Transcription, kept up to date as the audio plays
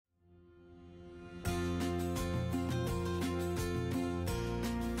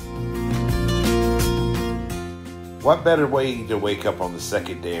What better way to wake up on the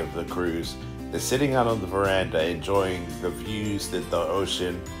second day of the cruise than sitting out on the veranda enjoying the views that the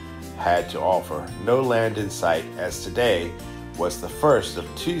ocean had to offer. No land in sight, as today was the first of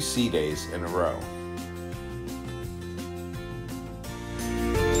 2 sea days in a row.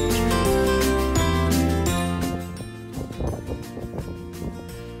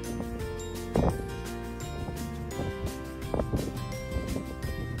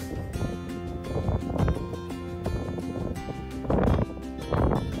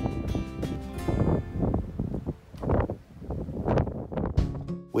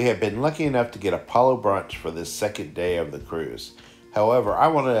 We had been lucky enough to get a Palo brunch for this second day of the cruise. However, I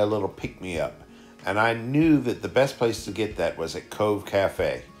wanted a little pick-me-up, and I knew that the best place to get that was at Cove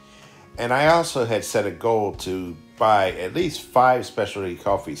Cafe. And I also had set a goal to buy at least 5 specialty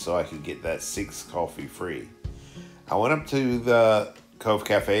coffees so I could get that 6th coffee free. I went up to the Cove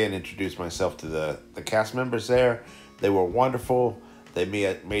Cafe and introduced myself to the cast members there. They were wonderful. They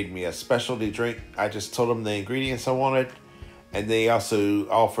made me a specialty drink. I just told them the ingredients I wanted, and they also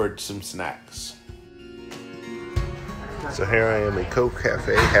offered some snacks. So here I am in Cove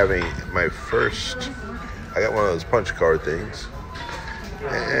Cafe having my first, I got one of those punch card things.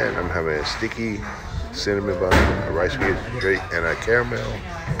 And I'm having a sticky cinnamon bun, a rice drink, and a caramel.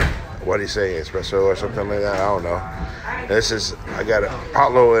 What do you say, espresso or something like that? I don't know. I got a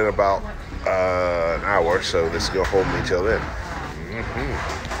Palo in about an hour, so this is gonna hold me till then.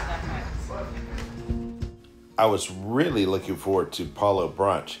 I was really looking forward to Palo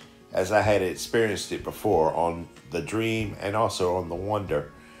brunch, as I had experienced it before on the Dream and also on the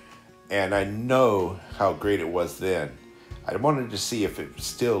Wonder, and I know how great it was then. I wanted to see if it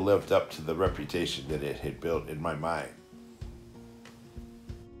still lived up to the reputation that it had built in my mind.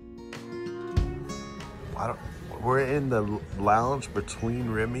 We're in the lounge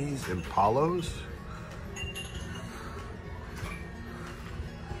between Remy's and Palo's.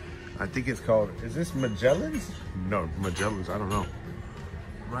 I think it's called, is this Magellan's? No, Magellan's, I don't know.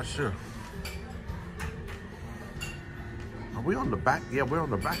 I'm not sure. Are we on the back? Yeah, we're on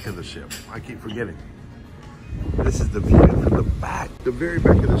the back of the ship. I keep forgetting. This is the view from the back, the very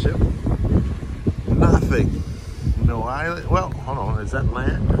back of the ship. Nothing. No island. Well, hold on, is that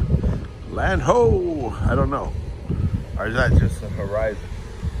land? Land ho! I don't know. Or is that just the horizon?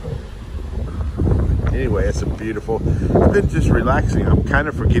 Anyway, it's it's been just relaxing. I'm kind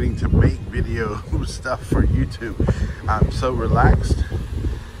of forgetting to make video stuff for YouTube. I'm so relaxed.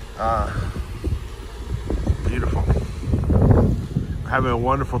 Beautiful. Having a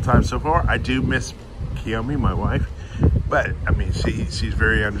wonderful time so far. I do miss Kiyomi, my wife, but I mean, she's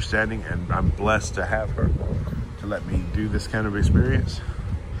very understanding, and I'm blessed to have her to let me do this kind of experience.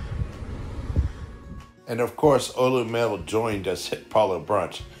 And of course, Olumel joined us at Palo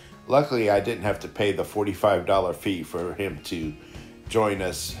brunch. Luckily, I didn't have to pay the $45 fee for him to join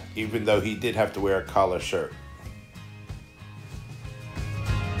us, even though he did have to wear a collar shirt.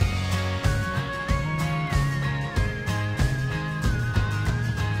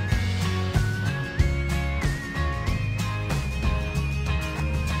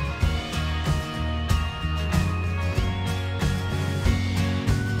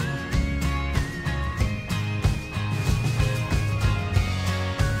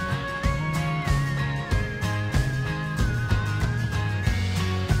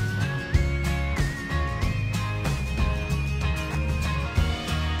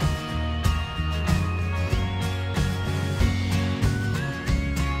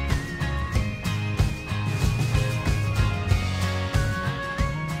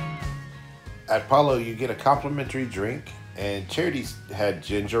 At Palo, you get a complimentary drink, and Charity had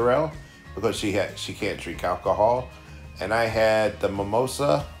ginger ale because she can't drink alcohol, and I had the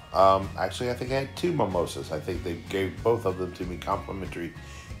mimosa. Actually, I think I had 2 mimosas. I think they gave both of them to me complimentary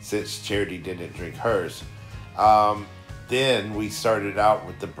since Charity didn't drink hers. Then we started out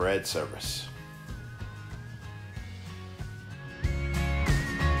with the bread service.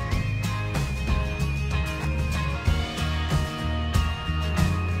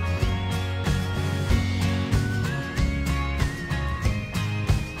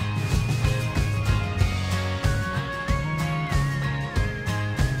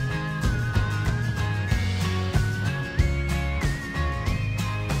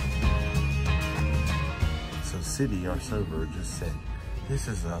 City, our server just said, this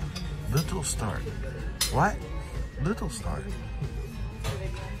is a little start. What? Little start?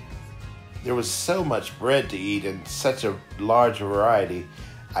 There was so much bread to eat and such a large variety.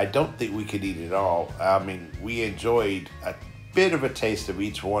 I don't think we could eat it all. I mean, we enjoyed a bit of a taste of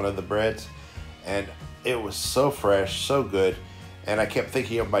each one of the breads, and it was so fresh, so good. And I kept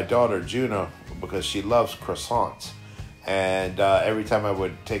thinking of my daughter, Juno, because she loves croissants. And every time I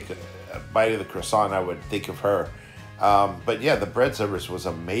would take a bite of the croissant, I would think of her. But yeah, the bread service was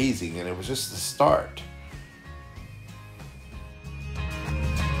amazing, and it was just the start.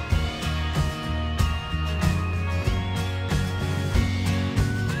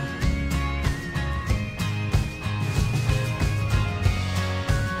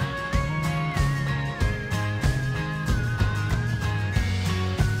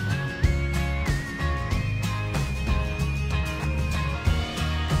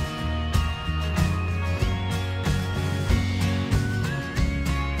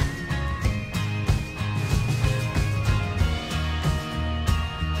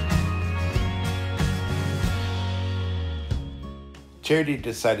 Charity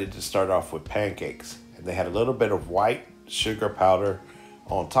decided to start off with pancakes, and they had a little bit of white sugar powder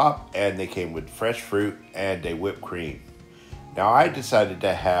on top, and they came with fresh fruit and a whipped cream. Now I decided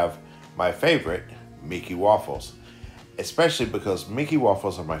to have my favorite, Mickey waffles, especially because Mickey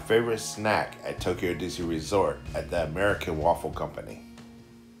waffles are my favorite snack at Tokyo Disney Resort at the American Waffle Company.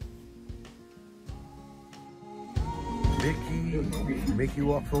 Mickey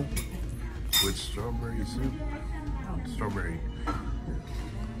waffle with strawberry soup. Strawberry.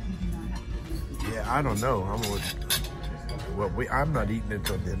 Yeah, I don't know. I'm not eating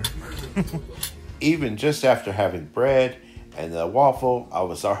until dinner. Even just after having bread and the waffle, I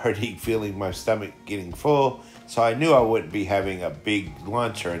was already feeling my stomach getting full, so I knew I wouldn't be having a big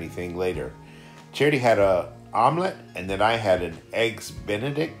lunch or anything later. Charity had an omelet, and then I had an eggs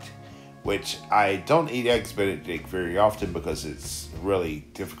Benedict, which I don't eat eggs Benedict very often because it's really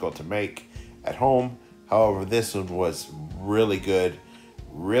difficult to make at home. However, this one was really good,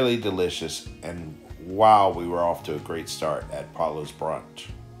 really delicious, and wow, we were off to a great start at Palo's Brunch.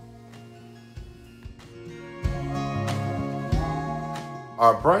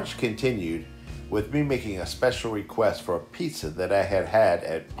 Our brunch continued with me making a special request for a pizza that I had had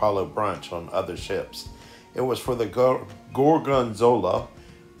at Palo Brunch on other ships. It was for the Gorgonzola,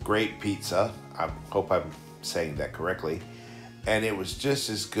 great pizza. I hope I'm saying that correctly. And it was just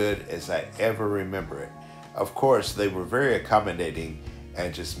as good as I ever remember it. Of course, they were very accommodating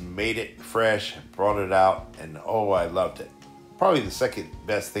and just made it fresh, brought it out, and oh, I loved it. Probably the second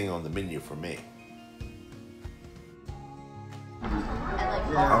best thing on the menu for me.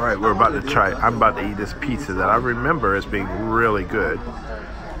 All right, we're about to try. I'm about to eat this pizza that I remember as being really good.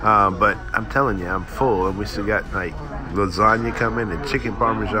 But I'm telling you, I'm full, and we still got like lasagna coming and chicken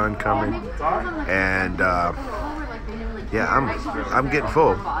parmesan coming, and yeah, I'm getting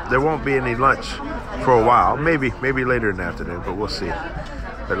full. There won't be any lunch for a while. Maybe later in the afternoon, but we'll see.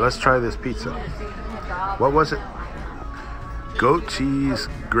 But let's try this pizza. What was it? Goat cheese,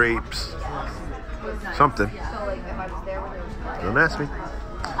 grapes, something. Don't ask me.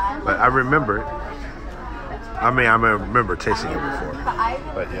 But I remember it. I remember tasting it before.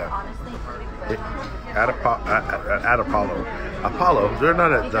 But yeah. At Apollo. Apollo. They're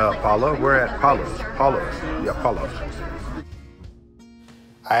not at Palo. We're at Palo's. Yeah, Palo's.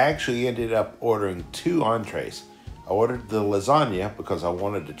 I actually ended up ordering 2 entrees. I ordered the lasagna because I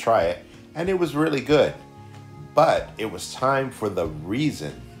wanted to try it, and it was really good. But it was time for the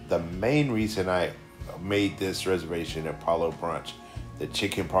main reason I made this reservation at Palo Brunch, the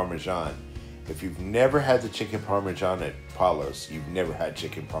chicken parmesan. If you've never had the chicken parmesan at Palo's, you've never had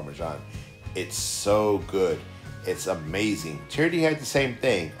chicken parmesan. It's so good. It's amazing. Charity had the same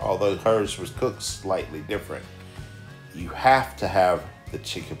thing, although hers was cooked slightly different. You have to have the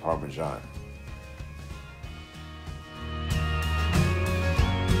chicken parmesan.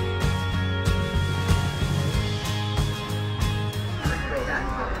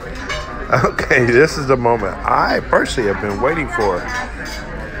 Okay, this is the moment I personally have been waiting for.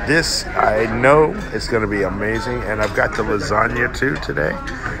 This, I know it's going to be amazing, and I've got the lasagna too today.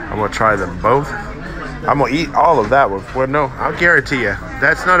 I'm going to try them both. I'm going to eat all of that one. Well, no, I'll guarantee you,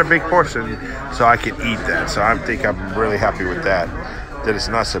 that's not a big portion, so I can eat that. So I think I'm really happy with that it's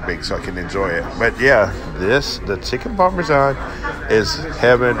not so big, so I can enjoy it. But yeah, the chicken parmesan is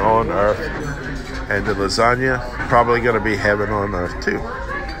heaven on earth, and the lasagna probably going to be heaven on earth too.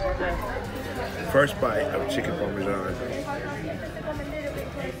 First bite of chicken parmesan.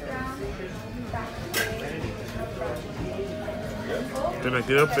 Can I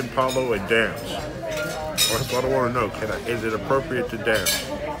get up in Palo and dance? That's what I want to know. Is it appropriate to dance?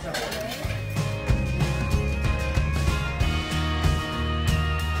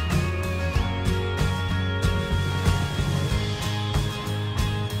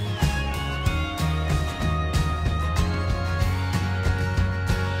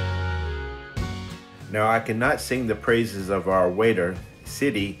 Now, I cannot sing the praises of our waiter,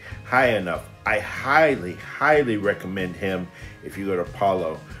 City, high enough. I highly, highly recommend him if you go to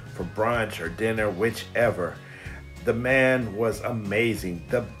Palo for brunch or dinner, whichever. The man was amazing.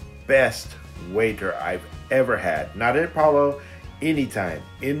 The best waiter I've ever had. Not at Palo, anytime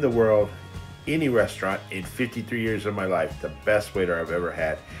in the world, any restaurant in 53 years of my life. The best waiter I've ever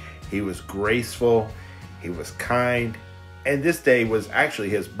had. He was graceful, he was kind, and this day was actually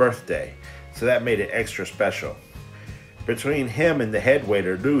his birthday, so that made it extra special. Between him and the head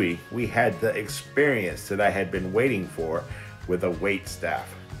waiter, Louis, we had the experience that I had been waiting for with a wait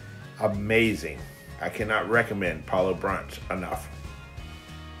staff. Amazing. I cannot recommend Palo Brunch enough.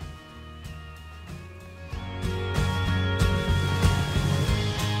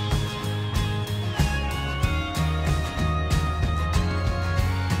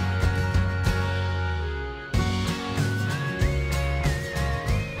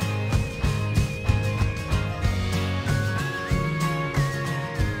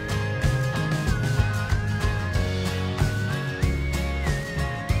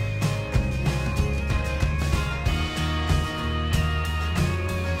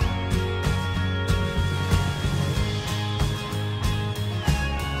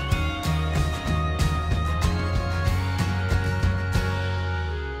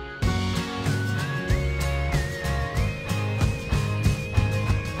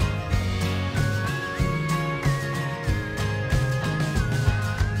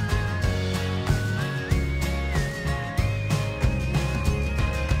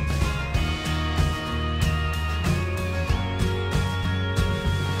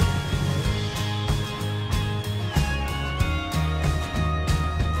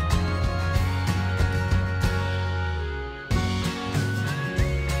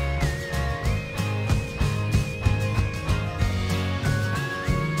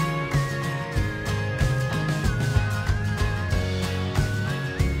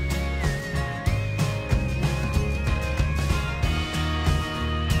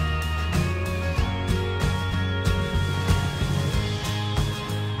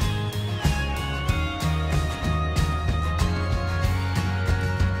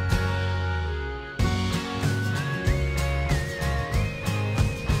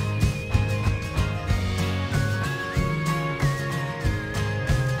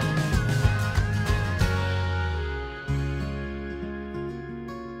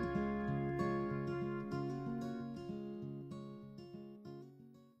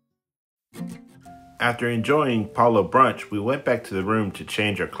 After enjoying Palo Brunch, we went back to the room to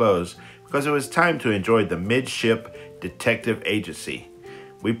change our clothes because it was time to enjoy the Midship Detective Agency.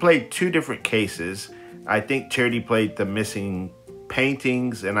 We played 2 different cases. I think Charity played the missing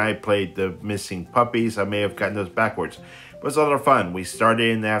paintings and I played the missing puppies. I may have gotten those backwards. It was a lot of fun. We started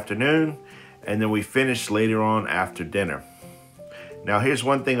in the afternoon and then we finished later on after dinner. Now here's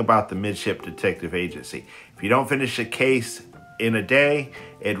one thing about the Midship Detective Agency. If you don't finish a case in a day,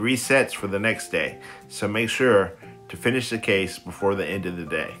 it resets for the next day. So make sure to finish the case before the end of the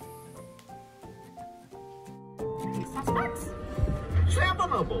day. Suspects?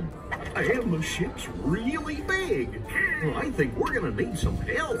 7 of them. And the ship's really big. Well, I think we're gonna need some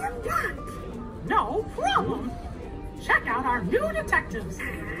help. No problem. Check out our new detectives.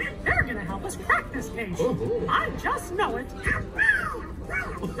 They're gonna help us crack this case. I just know it.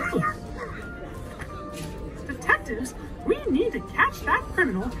 Detectives, we need to catch that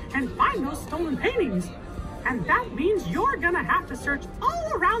criminal and find those stolen paintings. And that means you're gonna have to search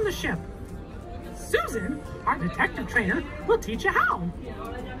all around the ship. Susan, our detective trainer, will teach you how.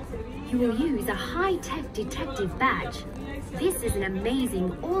 You will use a high-tech detective badge. This is an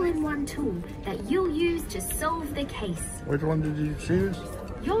amazing all-in-one tool that you'll use to solve the case. Which one did you choose?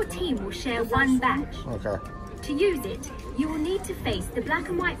 Your team will share one badge. Okay. To use it, you will need to face the black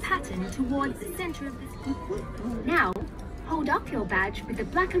and white pattern towards the center of the screen. Now, hold up your badge with the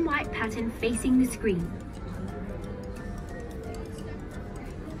black and white pattern facing the screen.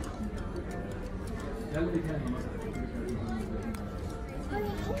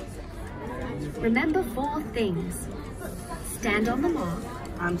 Remember 4 things. Stand on the mark.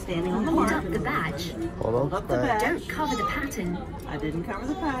 I'm standing on the Hold mark. up the badge. Hold up the badge. Don't cover the pattern. I didn't cover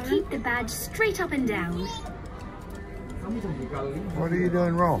the pattern. Keep the badge straight up and down. What are you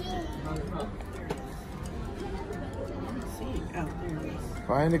doing wrong? Let's see. Oh, there it is.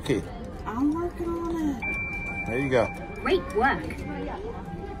 Find the key. I'm working on it. There you go. Great work.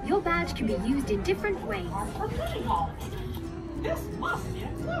 Your badge can be used in different ways. This must be a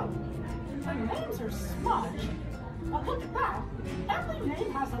clue. The names are smudged. But look at that. Every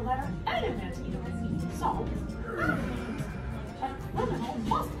name has the letter A in it. So, that means a criminal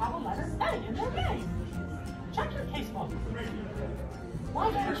must have a letter A in their name. Check your casebook.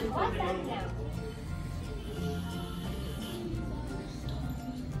 Why don't you write that down?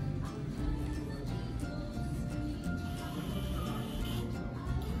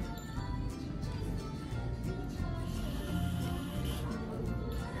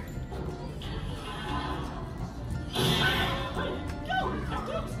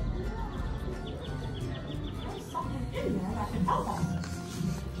 In there that can help us.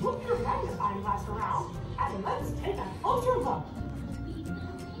 Move your magnifying glass around and let's take a closer look.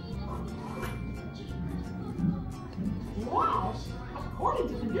 Wow! According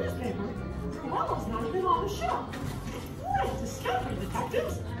to the newspaper, Palo's not even on the ship. Great discovery,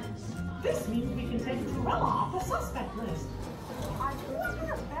 detectives! This means we can take Torella off the suspect list. I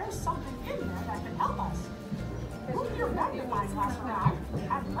wonder if there's something in there that can help us. Move your magnifying glass around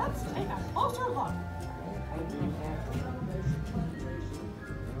and let's take a closer look.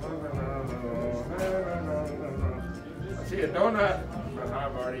 I see a donut, but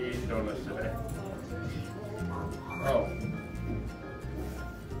I've already eaten donuts today. Oh.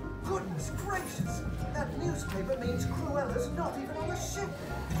 Goodness gracious! That newspaper means Cruella's not even on the ship.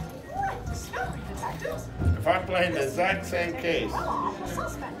 Great discovery, detectives! If I'm playing the exact same case,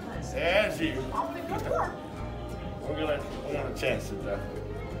 as you, we're gonna chance it though.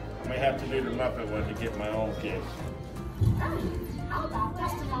 I may have to do the Muppet one to get my own case. Hey, how about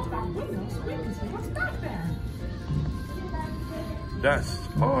dusting out that window so we can see what's back there? Dust.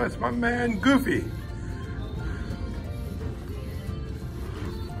 Oh, it's my man Goofy.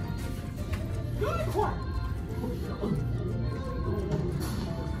 Good work!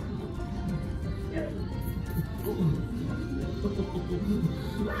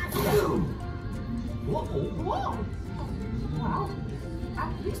 Whoa! Well,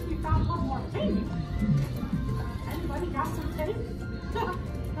 at least we found one more painting. Anybody got some tape?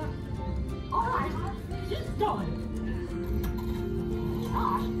 All right, keep going.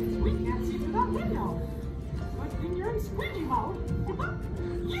 Gosh, we can't see through that window. But when you're in squeegee mode,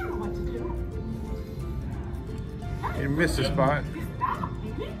 you know what to do. You missed a spot. Is that a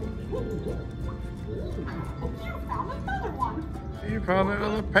painting? You found another one. You found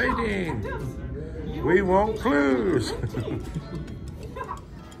another painting. We want clues.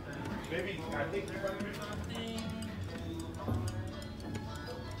 Maybe, I think you're going to be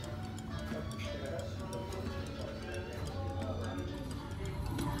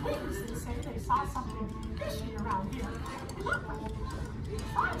Witnesses say they saw something fishy around here.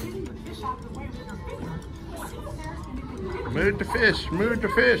 Try getting the fish out of the way with your finger. See if there's anything. Move the fish. Move the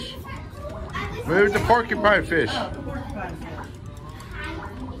fish. Move the porcupine fish. Oh, the porcupine fish.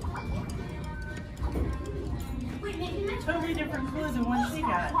 Totally different clues than one she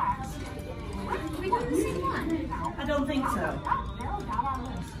got. We got the same one. I don't think so. Narrow down our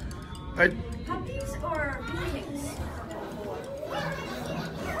list. Puppies or milkshakes?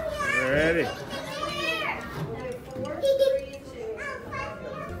 ready.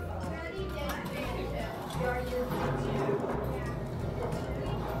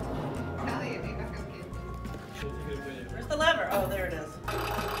 Where's the lever? Oh, there it is.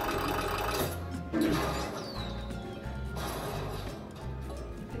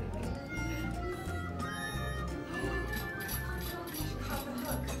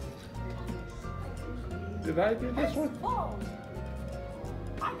 Did I do this one? Oh,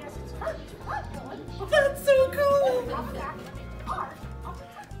 I guess it's curtains. That's so cool.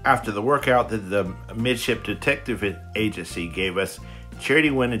 After the workout that the Midship Detective Agency gave us,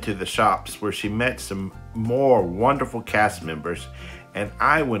 Charity went into the shops where she met some more wonderful cast members, and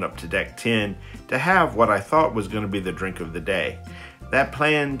I went up to Deck 10 to have what I thought was going to be the drink of the day. That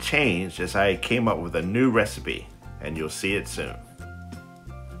plan changed as I came up with a new recipe, and you'll see it soon.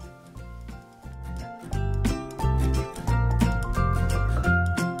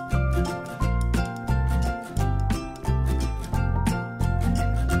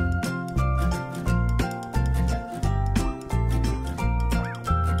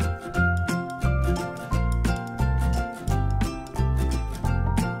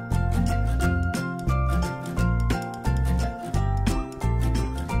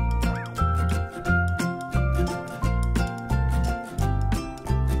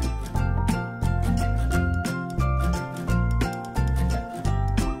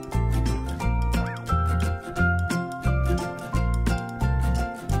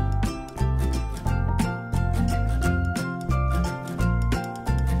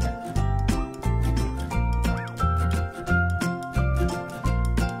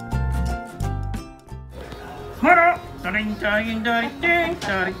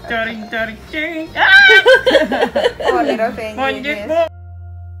 Poor little thing. Yes.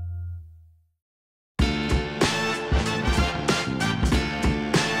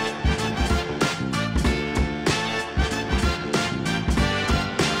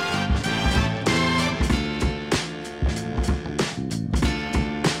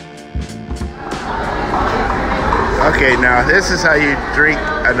 Okay, now this is how you drink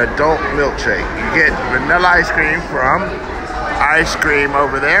an adult milkshake. You get vanilla ice cream from ice cream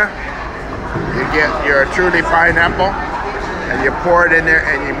over there. You get your truly pineapple and you pour it in there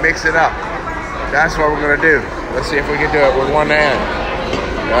and you mix it up. That's what we're gonna do. Let's see if we can do it with one hand.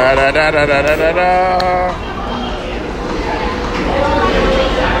 Da da da da da da da da.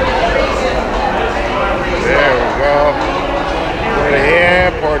 There we go. Pour it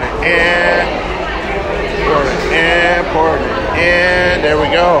in, pour it in. Pour it in, pour it in. There we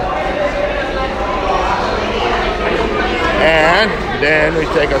go. And then we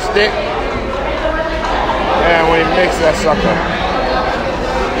take a stick and we mix that sucker.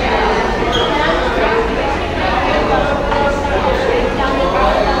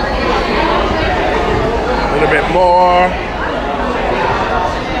 A little bit more.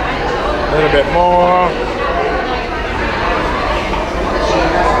 A little bit more.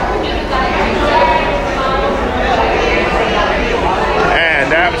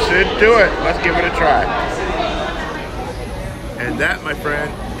 That should do it. Let's give it a try. And that, my friend,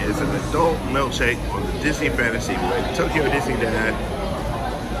 is an adult milkshake on the Disney Fantasy with TokyoDisneyDad.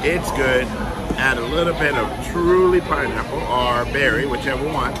 It's good. Add a little bit of truly pineapple or berry, whichever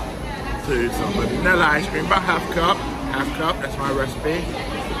one, to some vanilla ice cream, about half cup. Half cup, that's my recipe.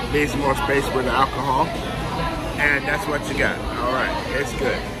 Needs more space with the alcohol. And that's what you got. All right, it's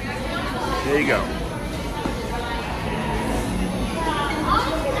good. There you go.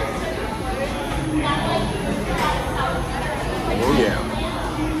 Oh yeah.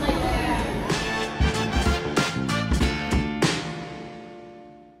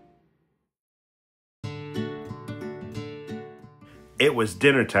 It was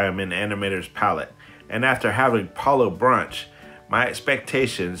dinner time in Animator's Palette, and after having Palo brunch, my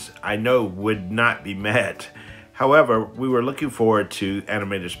expectations, I know, would not be met. However, we were looking forward to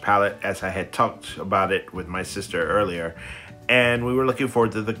Animator's Palette as I had talked about it with my sister earlier, and we were looking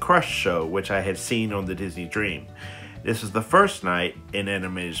forward to the Crush show, which I had seen on the Disney Dream. This was the first night in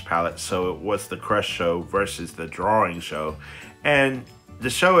Animator's Palette, so it was the Crush show versus the drawing show, and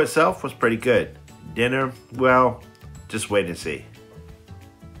the show itself was pretty good. Dinner, well, just wait and see.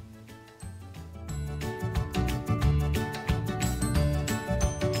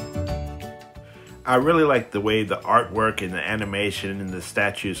 I really like the way the artwork and the animation and the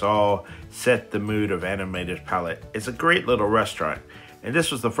statues all set the mood of Animator's Palette. It's a great little restaurant, and this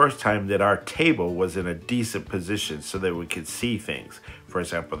was the first time that our table was in a decent position so that we could see things, for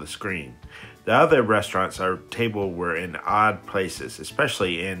example, the screen. The other restaurants, our table were in odd places,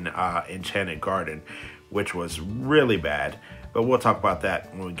 especially in Enchanted Garden, which was really bad, but we'll talk about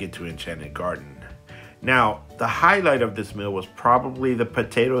that when we get to Enchanted Garden. Now, the highlight of this meal was probably the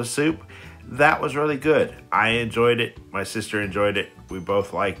potato soup. That was really good. I enjoyed it. My sister enjoyed it. We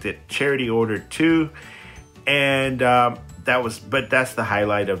both liked it. Charity ordered 2, and but that's the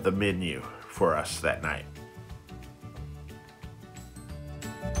highlight of the menu for us that night.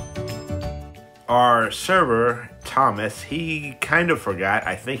 Our server, Thomas, he kind of forgot,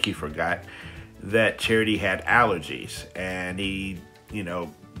 I think he forgot, that Charity had allergies, and he,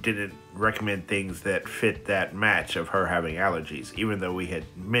 didn't recommend things that fit that match of her having allergies, even though we had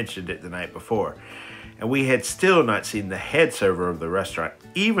mentioned it the night before. And we had still not seen the head server of the restaurant,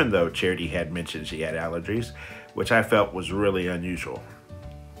 even though Charity had mentioned she had allergies, which I felt was really unusual.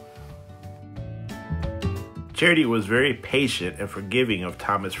 Charity was very patient and forgiving of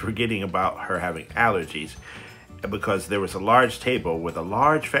Thomas forgetting about her having allergies, because there was a large table with a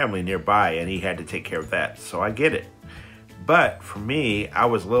large family nearby and he had to take care of that, so I get it. But for me, I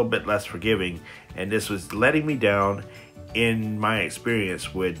was a little bit less forgiving, and this was letting me down in my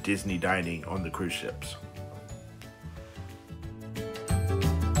experience with Disney dining on the cruise ships.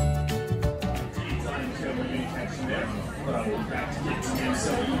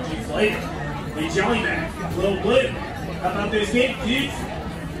 Hey, Jelly Back, Little Blue. How about this game, kids?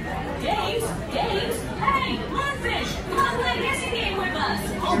 Games? Hey, Lungfish, come on, play a guessing game with us.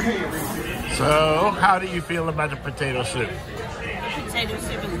 Okay. So, how do you feel about the potato soup? Potato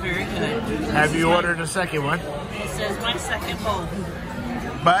soup is very good. Have you ordered a second one? This is my second bowl.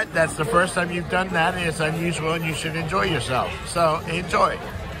 But that's the first time you've done that, and it's unusual, and you should enjoy yourself. So, enjoy.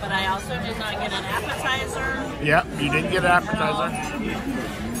 But I also did not get an appetizer. Yep, you didn't get an appetizer.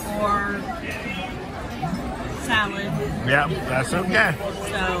 Or salad. Yep, that's okay.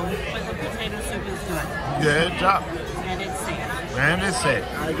 So, but the potato soup is good. Good job. And it's safe. And it's it.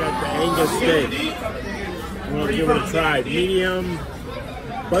 I got the Angus steak. I'm gonna give it a try. Medium,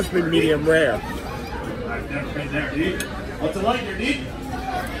 must be medium rare. I've never been there, dude. What's it like there, dude?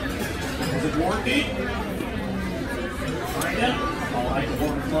 Is it warm, dude? Right now? I like the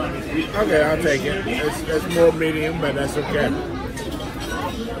warm climate, dude. Okay, I'll take it. It's more medium, but that's okay.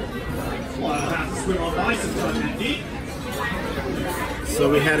 Well, I'll have to swim on by sometime, dude. So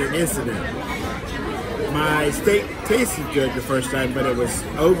we had an incident. My steak tasted good the first time, but it was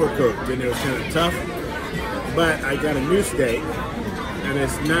overcooked and it was kind of tough. But I got a new steak, and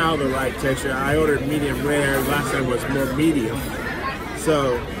it's now the right texture. I ordered medium rare. Last time was more medium.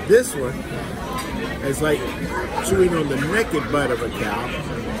 So this one is like chewing on the naked butt of a cow,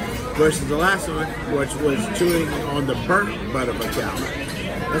 versus the last one, which was chewing on the burnt butt of a cow.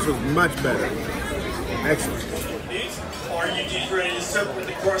 This was much better. Excellent. Are you just ready to serve with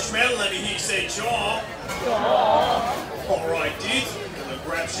the crushed metal? Let me hear you say jaw. All right, dudes. The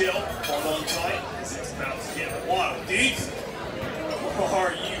grab shell, hold on tight. It's about to get wild, dudes.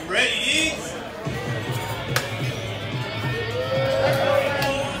 Are you ready, dudes?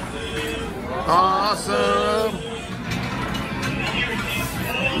 Awesome.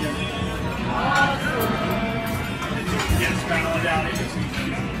 Yes, balance out into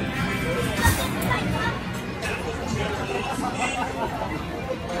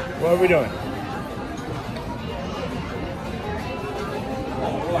What are we doing?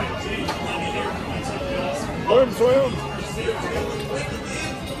 Swim.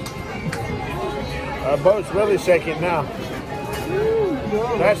 Our boat's really shaking now.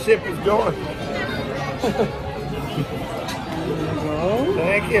 That ship is going.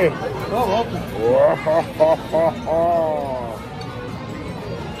 Thank you.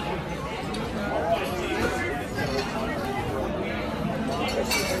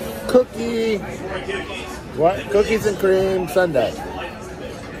 Cookie. What? Cookies and cream sundae.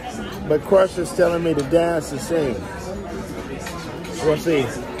 But Crush is telling me to dance and sing. We'll see.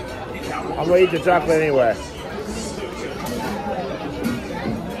 I'm gonna eat the chocolate anyway.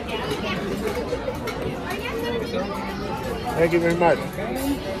 Thank you very much.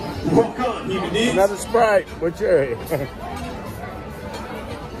 Another Sprite with cherry.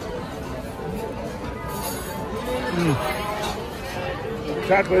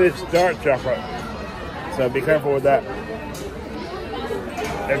 Chocolate is dark chocolate, so be careful with that.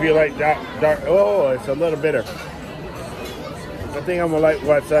 If you like dark, oh, it's a little bitter. I think I'm gonna like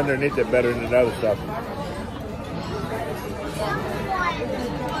what's underneath it better than the other stuff.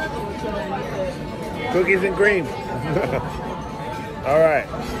 Cookies and cream. All right.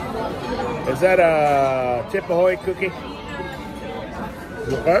 Is that a Chip Ahoy cookie?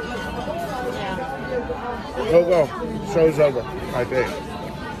 What? Go. Show's over, I think.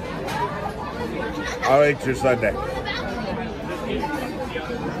 I'll eat your sundae.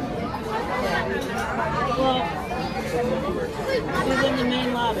 Well, he's in the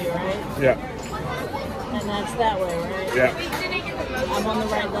main lobby, right? Yeah. And that's that way, right? Yeah. I'm on the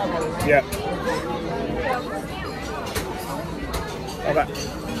right level, right? Yeah. Okay.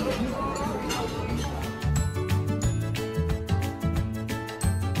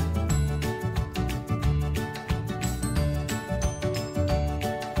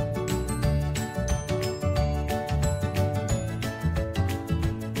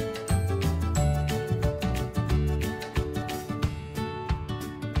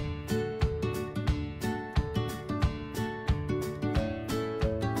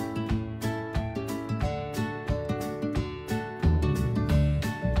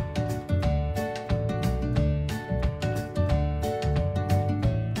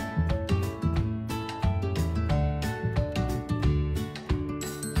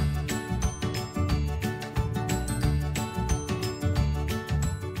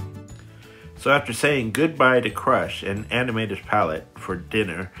 So after saying goodbye to Crush and Animator's Palette for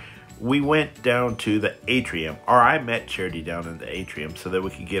dinner, we went down to the atrium, or I met Charity down in the atrium so that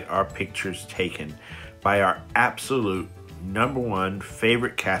we could get our pictures taken by our absolute #1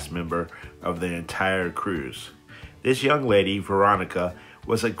 favorite cast member of the entire cruise. This young lady, Veronica,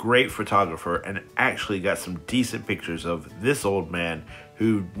 was a great photographer and actually got some decent pictures of this old man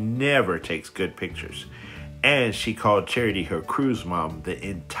who never takes good pictures. And she called Charity her cruise mom the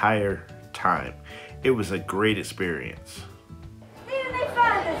entire time. It was a great experience. Please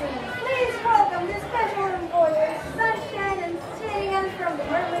welcome this special employer, sunshine and singing from the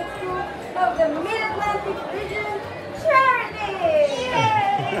Mermaid School of the Mid-Atlantic Region, Charity!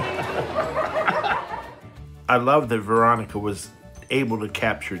 I love that Veronica was able to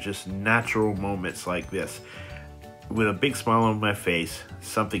capture just natural moments like this. with a big smile on my face,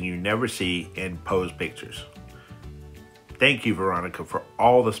 something you never see in pose pictures. Thank you, Veronica, for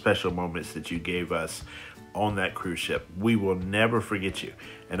all the special moments that you gave us on that cruise ship. We will never forget you,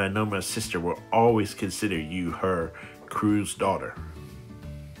 and I know my sister will always consider you her cruise daughter.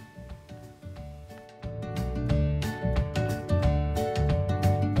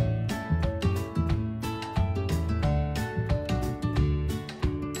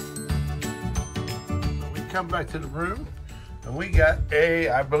 We come back to the room, and we got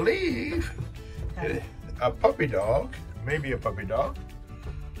I believe, a puppy dog. Maybe a puppy dog.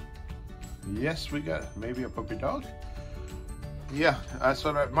 Yes, we got maybe a puppy dog. Yeah, that's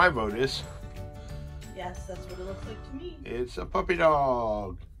what my vote is. Yes, that's what it looks like to me. It's a puppy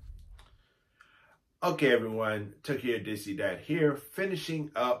dog. Okay, everyone, TokyoDisneyDad here, finishing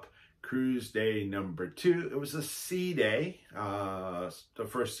up cruise day number 2. It was a sea day, the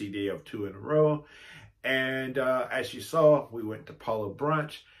first sea day of 2 in a row. And as you saw, we went to Palo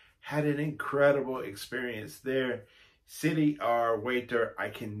Brunch, had an incredible experience there. City, our waiter, I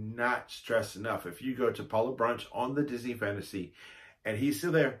cannot stress enough. If you go to Palo Brunch on the Disney Fantasy and he's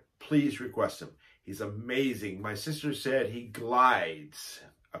still there, please request him. He's amazing. My sister said he glides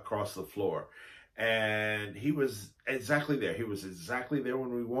across the floor. And he was exactly there. He was exactly there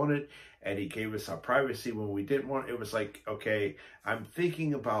when we wanted. And he gave us our privacy when we didn't want. It was like, okay, I'm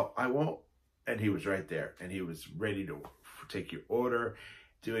thinking about, I won't. And he was right there. And he was ready to take your order,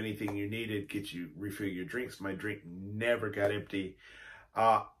 do anything you needed, get you, refill your drinks. My drink never got empty.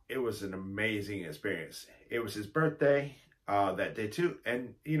 It was an amazing experience. It was his birthday that day too.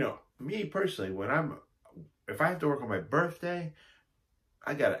 And you know, me personally, if I have to work on my birthday,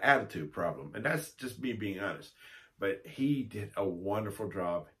 I got an attitude problem. And that's just me being honest. But he did a wonderful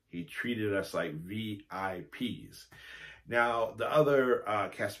job. He treated us like VIPs. Now, the other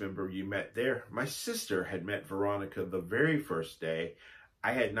cast member you met there, my sister had met Veronica the very first day.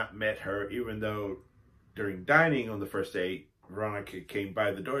 I had not met her, even though during dining on the first day, Veronica came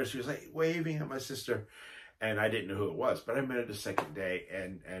by the door and she was like waving at my sister, and I didn't know who it was, but I met her the second day,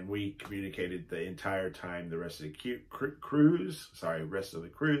 and we communicated the entire time, the rest of the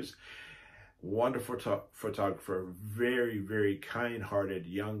cruise. Wonderful photographer, very, very kind-hearted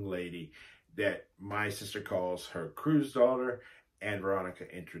young lady that my sister calls her cruise daughter, and Veronica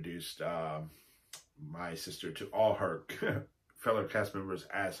introduced my sister to all her fellow cast members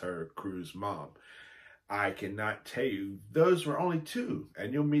as her cruise mom. I cannot tell you, those were only 2,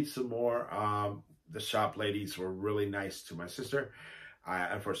 and you'll meet some more. The shop ladies were really nice to my sister.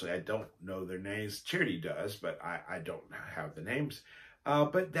 Unfortunately, I don't know their names. Charity does, but I don't have the names.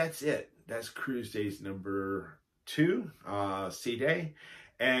 But that's it. That's cruise days number 2, sea day.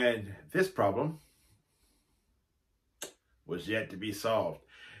 And this problem was yet to be solved.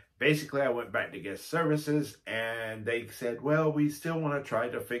 Basically, I went back to guest services and they said, well, we still want to try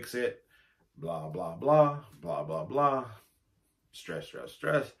to fix it. Blah, blah, blah, blah, blah, blah. Stress, stress,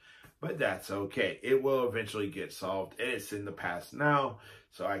 stress. But that's okay. It will eventually get solved. It's in the past now,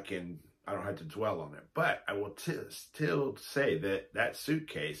 so I don't have to dwell on it. But I will still say that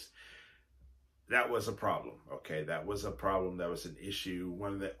suitcase, that was a problem. Okay, that was a problem. That was an issue.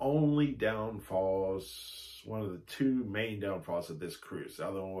 One of the only downfalls, one of the 2 main downfalls of this cruise. The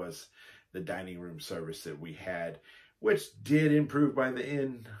other one was the dining room service that we had, which did improve by the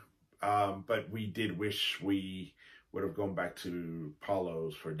end. But we did wish we would have gone back to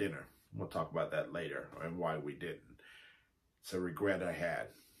Palo's for dinner. We'll talk about that later and why we didn't. It's a regret I had.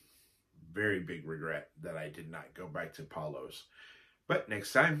 Very big regret that I did not go back to Palo's. But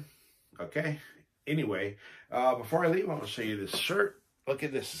next time, okay? Anyway, before I leave, I want to show you this shirt. Look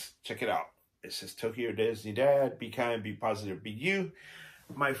at this. Check it out. It says TokyoDisneyDad. Be kind, be positive, be you.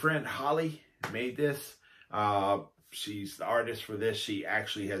 My friend Holly made this. She's the artist for this. She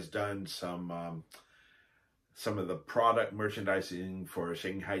actually has done some of the product merchandising for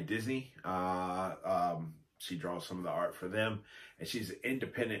Shanghai Disney. She draws some of the art for them. And she's an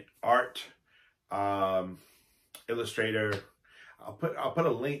independent art illustrator. I'll put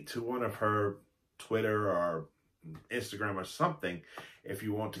a link to one of her Twitter or Instagram or something if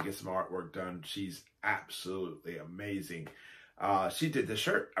you want to get some artwork done. She's absolutely amazing. She did the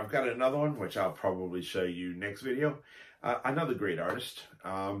shirt. I've got another one, which I'll probably show you next video. Another great artist,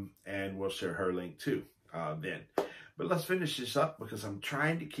 and we'll share her link too then. But let's finish this up because I'm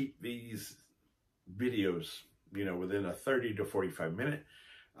trying to keep these videos, you know, within a 30 to 45 minute,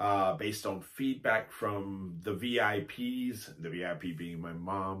 based on feedback from the VIPs, the VIP being my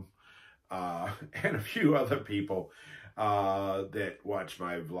mom, and a few other people that watch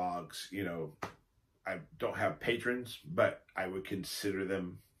my vlogs. You know, I don't have patrons, but I would consider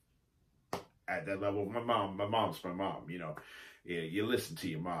them at that level. My mom's my mom, you know. Yeah, you listen to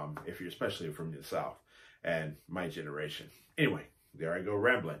your mom, especially from the South and my generation. Anyway, there I go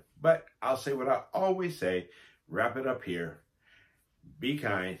rambling. But I'll say what I always say, wrap it up here. Be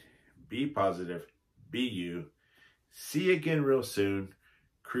kind, be positive, be you. See you again real soon.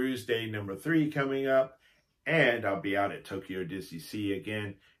 Cruise day number 3 coming up. And I'll be out at Tokyo Disney Sea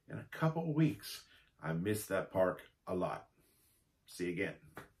again in a couple of weeks. I miss that park a lot. See you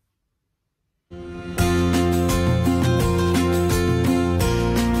again.